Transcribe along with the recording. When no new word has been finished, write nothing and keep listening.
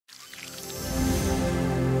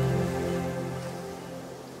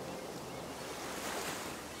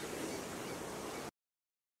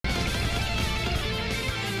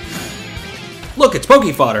Look, it's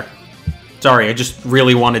Poke Fodder. Sorry, I just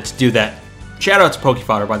really wanted to do that. Shout out to Poke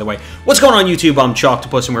Fodder, by the way. What's going on, YouTube? I'm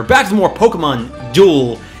Choctopus, and we're back to more Pokemon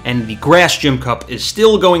Duel, and the Grass Gym Cup is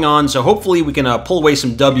still going on, so hopefully we can pull away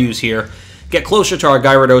some W's here, get closer to our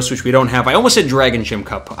Gyarados, which we don't have. I almost said Dragon Gym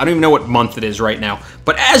Cup. I don't even know what month it is right now.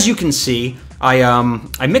 But as you can see,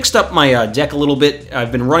 I mixed up my deck a little bit.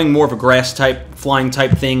 I've been running more of a Grass-type,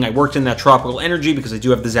 Flying-type thing. I worked in that Tropical Energy because I do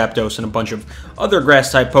have the Zapdos and a bunch of other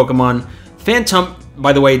Grass-type Pokemon. Phantump,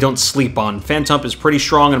 by the way, don't sleep on. Phantump is pretty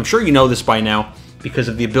strong, and I'm sure you know this by now because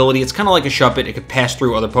of the ability. It's kind of like a Shuppet. It could pass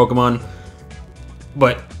through other Pokemon.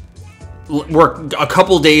 But we're a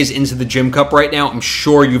couple days into the Gym Cup right now. I'm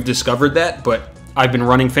sure you've discovered that, but I've been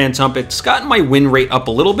running Phantump. It's gotten my win rate up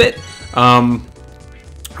a little bit. I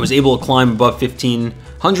was able to climb above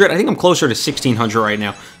 1,500. I think I'm closer to 1,600 right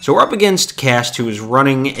now. So we're up against Cast, who is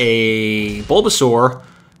running a Bulbasaur,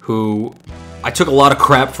 who I took a lot of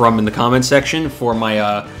crap from in the comment section for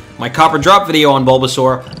my my Copper Drop video on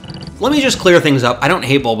Bulbasaur. Let me just clear things up. I don't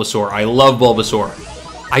hate Bulbasaur. I love Bulbasaur.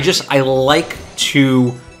 I like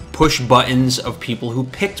to push buttons of people who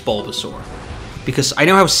picked Bulbasaur, because I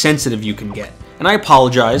know how sensitive you can get. And I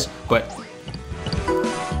apologize, but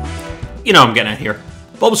you know what I'm getting at here.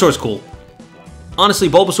 Bulbasaur's cool. Honestly,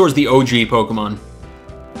 Bulbasaur's the OG Pokemon,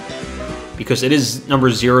 because it is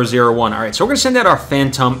number 001. Alright, so we're going to send out our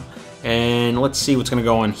Phantump, and let's see what's going to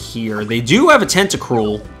go on here. They do have a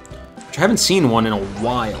Tentacruel, which I haven't seen one in a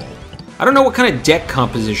while. I don't know what kind of deck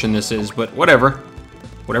composition this is, but whatever.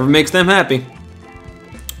 Whatever makes them happy.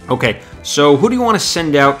 Okay, so who do you want to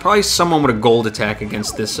send out? Probably someone with a gold attack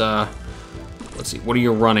against this, let's see, what are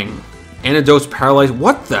you running? Antidote's Paralyzed.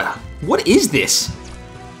 What is this?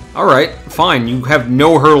 Alright, fine, you have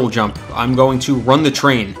no hurdle jump. I'm going to run the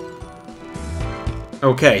train.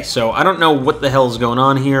 Okay, so I don't know what the hell is going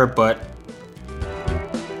on here, but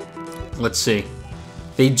let's see.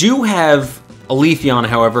 They do have a Leafeon,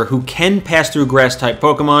 however, who can pass through Grass-type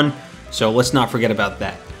Pokemon, so let's not forget about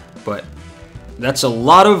that. But that's a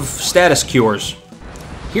lot of status cures.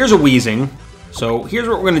 Here's a Weezing, so here's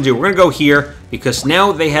what we're going to do. We're going to go here, because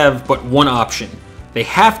now they have but one option. They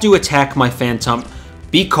have to attack my Phantump,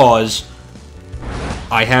 because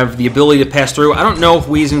I have the ability to pass through. I don't know if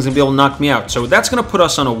Weezing's going to be able to knock me out. So that's going to put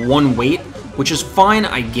us on a 1 weight, which is fine,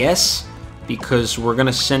 I guess, because we're going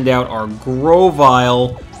to send out our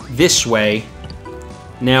Grovyle this way.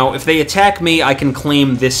 Now, if they attack me, I can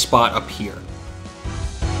claim this spot up here.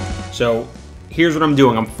 So here's what I'm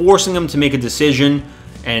doing. I'm forcing them to make a decision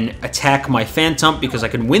and attack my Phantump because I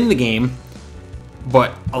can win the game,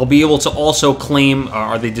 but I'll be able to also claim...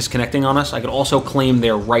 are they disconnecting on us? I could also claim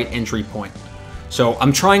their right entry point. So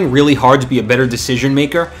I'm trying really hard to be a better decision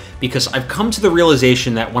maker, because I've come to the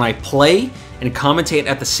realization that when I play and commentate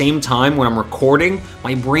at the same time when I'm recording,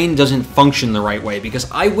 my brain doesn't function the right way,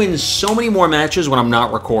 because I win so many more matches when I'm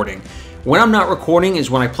not recording. When I'm not recording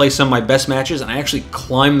is when I play some of my best matches and I actually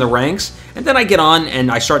climb the ranks, and then I get on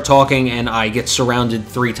and I start talking and I get surrounded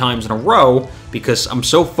 3 times in a row because I'm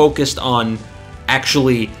so focused on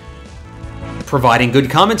actually providing good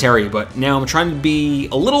commentary. But now I'm trying to be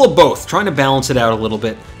a little of both, trying to balance it out a little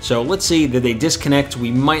bit. So let's see, did they disconnect? We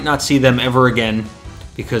might not see them ever again,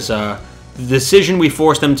 because the decision we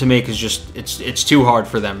force them to make is just, it's too hard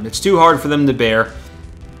for them. It's too hard for them to bear.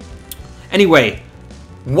 Anyway,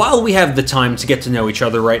 while we have the time to get to know each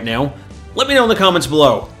other right now, let me know in the comments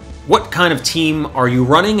below, what kind of team are you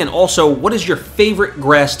running, and also, what is your favorite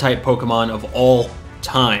Grass-type Pokemon of all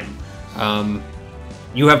time?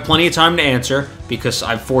 You have plenty of time to answer, because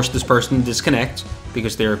I've forced this person to disconnect,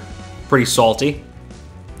 because they're pretty salty.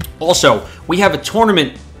 Also, we have a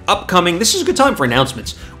tournament upcoming. This is a good time for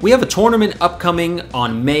announcements. We have a tournament upcoming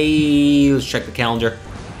on May... let's check the calendar.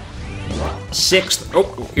 6th.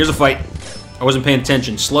 Oh, here's a fight. I wasn't paying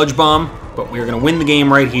attention. Sludge Bomb, but we're going to win the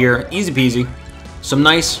game right here. Easy peasy. Some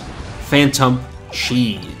nice Phantump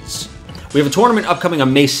cheese. We have a tournament upcoming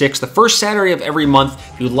on May 6th, the first Saturday of every month.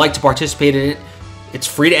 If you would like to participate in it, it's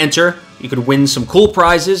free to enter. You could win some cool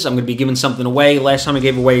prizes. I'm going to be giving something away. Last time I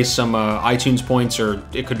gave away some iTunes points, or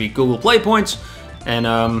it could be Google Play points. And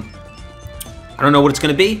I don't know what it's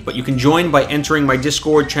going to be, but you can join by entering my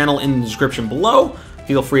Discord channel in the description below.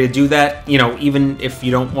 Feel free to do that. You know, even if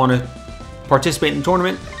you don't want to participate in the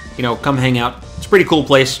tournament, you know, come hang out. It's a pretty cool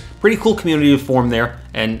place. Pretty cool community to form there.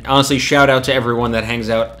 And honestly, shout out to everyone that hangs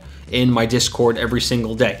out in my Discord every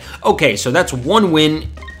single day. Okay, so that's 1 win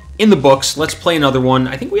in the books. Let's play another one.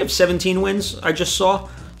 I think we have 17 wins, I just saw.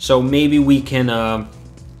 So maybe we can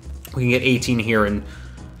get 18 here and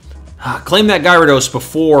claim that Gyarados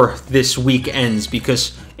before this week ends,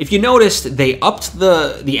 because if you noticed, they upped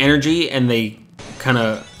the energy and they kind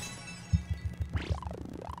of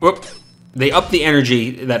Whoop. They upped the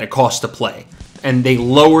energy that it costs to play. And they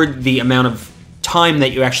lowered the amount of time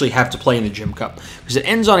that you actually have to play in the Gym Cup. Because it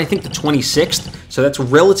ends on, I think, the 26th, so that's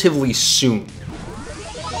relatively soon.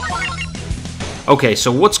 Okay,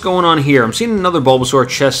 so what's going on here? I'm seeing another Bulbasaur,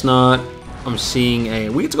 Chestnut. I'm seeing a...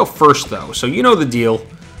 We get to go first, though, so you know the deal.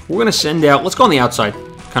 We're going to send out... Let's go on the outside.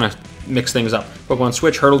 Kind of mix things up. Pokemon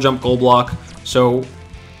Switch, Hurdle Jump, Gold Block. So,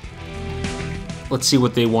 let's see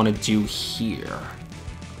what they want to do here.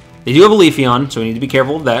 They do have a Leafeon, so we need to be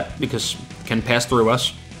careful of that, because it can pass through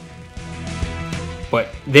us. But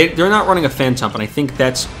they're not running a Phantump, and I think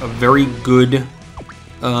that's a very good...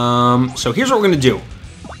 so here's what we're going to do.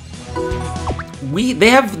 They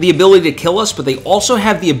have the ability to kill us, but they also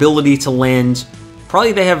have the ability to land...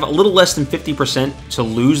 Probably they have a little less than 50% to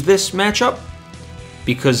lose this matchup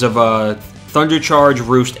because of Thunder Charge,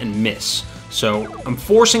 Roost, and Miss. So I'm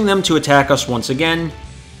forcing them to attack us once again,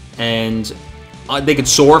 and they could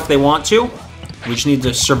soar if they want to. We just need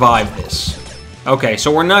to survive this. Okay,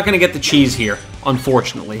 so we're not going to get the cheese here,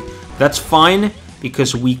 unfortunately. That's fine,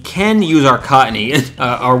 because we can use our Cottony,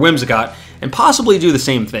 our Whimsicott, and possibly do the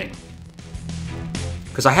same thing.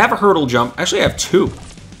 Because I have a Hurdle Jump. Actually, I have two.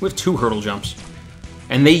 We have two Hurdle Jumps.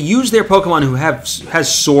 And they use their Pokemon who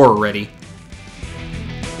has Soar already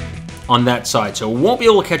on that side. So it won't be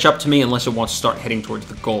able to catch up to me unless it wants to start heading towards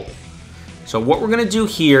the goal. So what we're going to do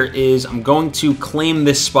here is I'm going to claim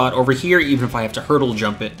this spot over here, even if I have to Hurdle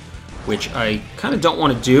Jump it, which I kind of don't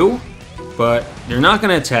want to do, but they're not going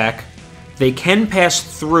to attack. They can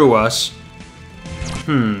pass through us.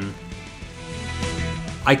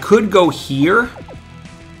 I could go here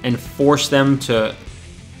and force them to...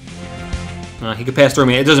 he could pass through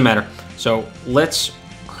me. It doesn't matter. So let's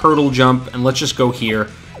Hurdle Jump, and let's just go here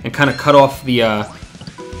and kind of cut off the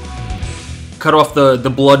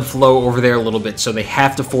blood flow over there a little bit, so they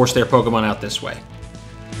have to force their Pokemon out this way.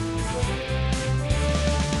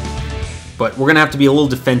 But we're going to have to be a little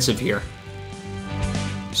defensive here.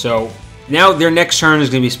 So now their next turn is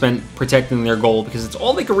going to be spent protecting their goal, because it's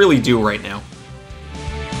all they can really do right now.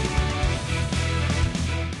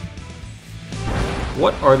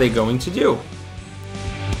 What are they going to do?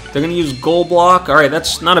 They're going to use Gold Block. Alright,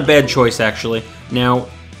 that's not a bad choice, actually. Now,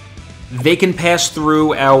 they can pass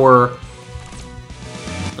through our...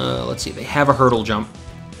 let's see, they have a Hurdle Jump.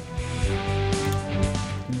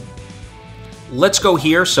 Let's go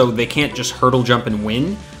here, so they can't just Hurdle Jump and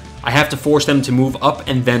win. I have to force them to move up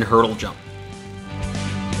and then Hurdle Jump.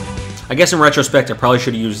 I guess in retrospect, I probably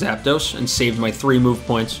should have used Zapdos and saved my 3 move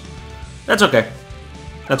points. That's okay.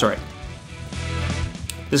 That's alright.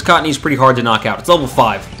 This Cottony's pretty hard to knock out. It's level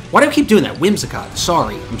 5. Why do I keep doing that? Whimsicott.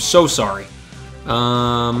 Sorry. I'm so sorry.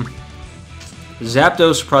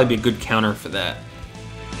 Zapdos would probably be a good counter for that.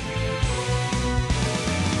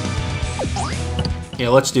 Yeah,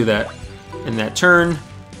 let's do that. In that turn.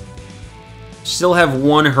 Still have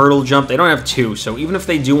 1 Hurdle Jump. They don't have 2, so even if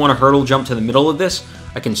they do want to Hurdle Jump to the middle of this,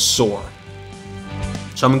 I can Soar.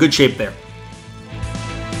 So I'm in good shape there.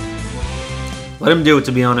 Let him do it,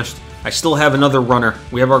 to be honest. I still have another runner.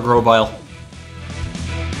 We have our Grovyle.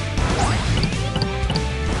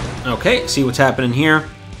 Okay, see what's happening here.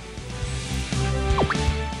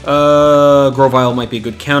 Grovyle might be a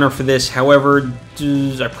good counter for this. However,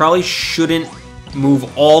 I probably shouldn't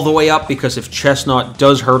move all the way up, because if Chestnut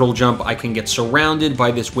does Hurdle Jump, I can get surrounded by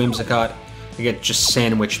this Whimsicott. I get just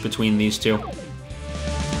sandwiched between these two.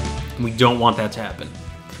 And we don't want that to happen.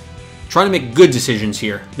 Trying to make good decisions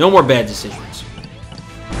here. No more bad decisions.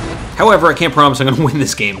 However, I can't promise I'm going to win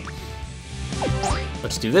this game.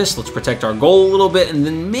 Let's do this. Let's protect our goal a little bit, and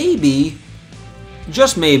then maybe,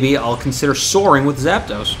 just maybe, I'll consider soaring with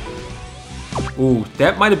Zapdos. Ooh,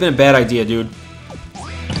 that might have been a bad idea, dude.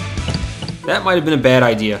 That might have been a bad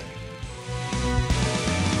idea.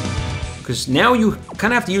 Because now you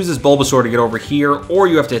kind of have to use this Bulbasaur to get over here, or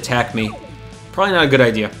you have to attack me. Probably not a good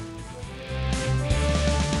idea.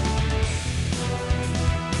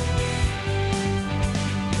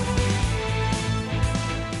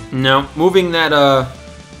 No, moving that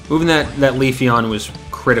Leafeon was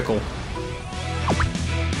critical.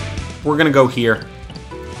 We're gonna go here.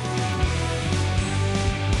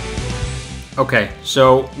 Okay,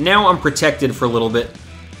 so now I'm protected for a little bit.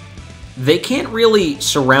 They can't really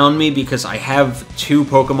surround me because I have 2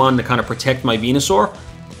 Pokemon to kind of protect my Venusaur.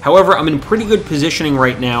 However, I'm in pretty good positioning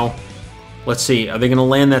right now. Let's see, are they gonna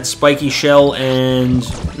land that spiky shell and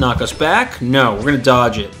knock us back? No, we're gonna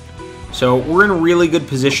dodge it. So we're in a really good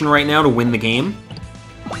position right now to win the game.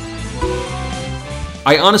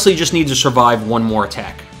 I honestly just need to survive 1 more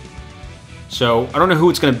attack. So I don't know who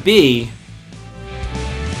it's going to be.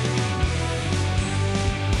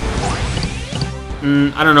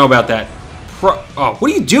 I don't know about that. Oh,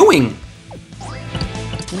 what are you doing?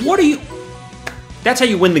 What are you... That's how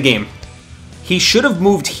you win the game. He should have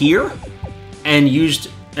moved here and used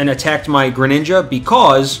and attacked my Greninja,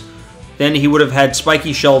 because then he would have had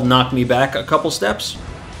Spiky Shell knock me back a couple steps.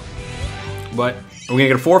 But are we going to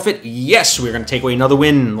get a forfeit? Yes, we're going to take away another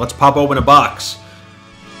win. Let's pop open a box.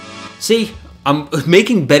 See, I'm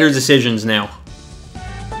making better decisions now.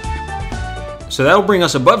 So that'll bring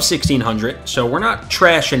us above 1,600. So we're not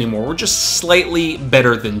trash anymore. We're just slightly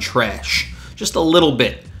better than trash. Just a little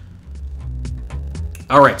bit.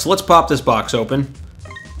 Alright, so let's pop this box open.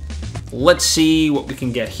 Let's see what we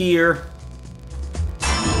can get here.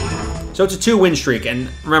 So it's a 2-win streak. And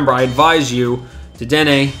remember, I advise you to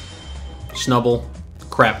Dene, Snubble,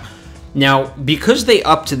 crap. Now, because they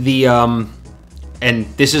upped the... and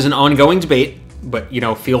this is an ongoing debate, but, you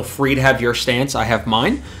know, feel free to have your stance. I have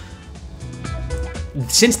mine.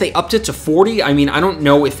 Since they upped it to 40, I mean, I don't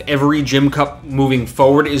know if every Gym Cup moving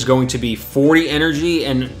forward is going to be 40 energy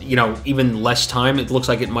and, you know, even less time. It looks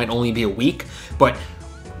like it might only be a week. But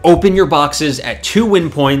open your boxes at 2-win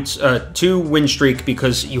points, 2-win streak,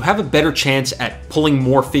 because you have a better chance at pulling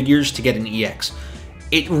more figures to get an EX.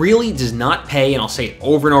 It really does not pay, and I'll say it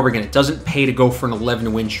over and over again, it doesn't pay to go for an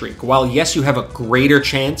 11-win streak. While, yes, you have a greater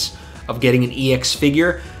chance of getting an EX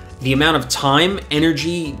figure, the amount of time,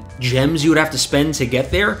 energy, gems you would have to spend to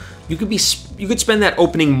get there, you could spend that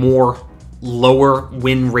opening more lower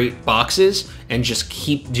win rate boxes and just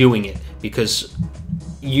keep doing it, because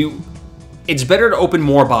it's better to open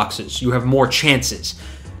more boxes. You have more chances.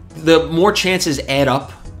 The more chances add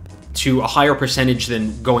up to a higher percentage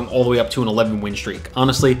than going all the way up to an 11-win streak,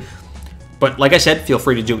 honestly. But like I said, feel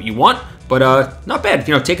free to do what you want. But not bad,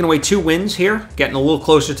 you know, taking away 2 wins here, getting a little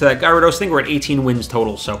closer to that Gyarados thing. We're at 18 wins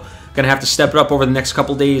total, so gonna have to step it up over the next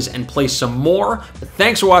couple days and play some more. But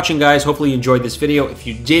thanks for watching, guys. Hopefully you enjoyed this video. If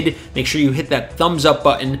you did, make sure you hit that thumbs up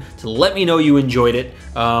button to let me know you enjoyed it.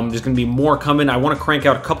 There's gonna be more coming. I want to crank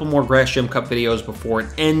out a couple more Grass Gym Cup videos before it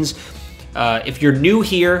ends. If you're new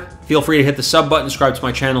here, feel free to hit the sub button, subscribe to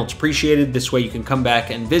my channel. It's appreciated. This way you can come back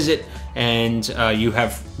and visit, and you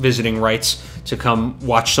have visiting rights to come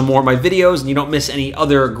watch some more of my videos, and you don't miss any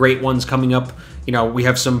other great ones coming up. You know, we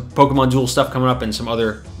have some Pokemon Duel stuff coming up and some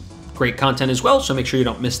other great content as well, so make sure you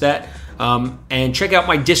don't miss that. And check out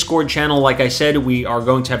my Discord channel. Like I said, we are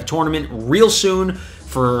going to have a tournament real soon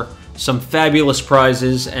for some fabulous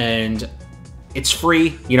prizes, and it's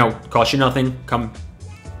free. You know, costs you nothing. Come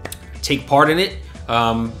take part in it.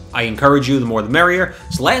 I encourage you, the more the merrier.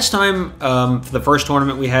 So last time, for the first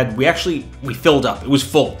tournament we had, we filled up. It was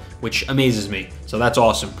full, which amazes me. So that's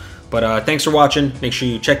awesome. But thanks for watching. Make sure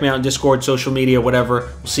you check me out on Discord, social media,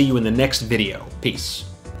 whatever. We'll see you in the next video. Peace.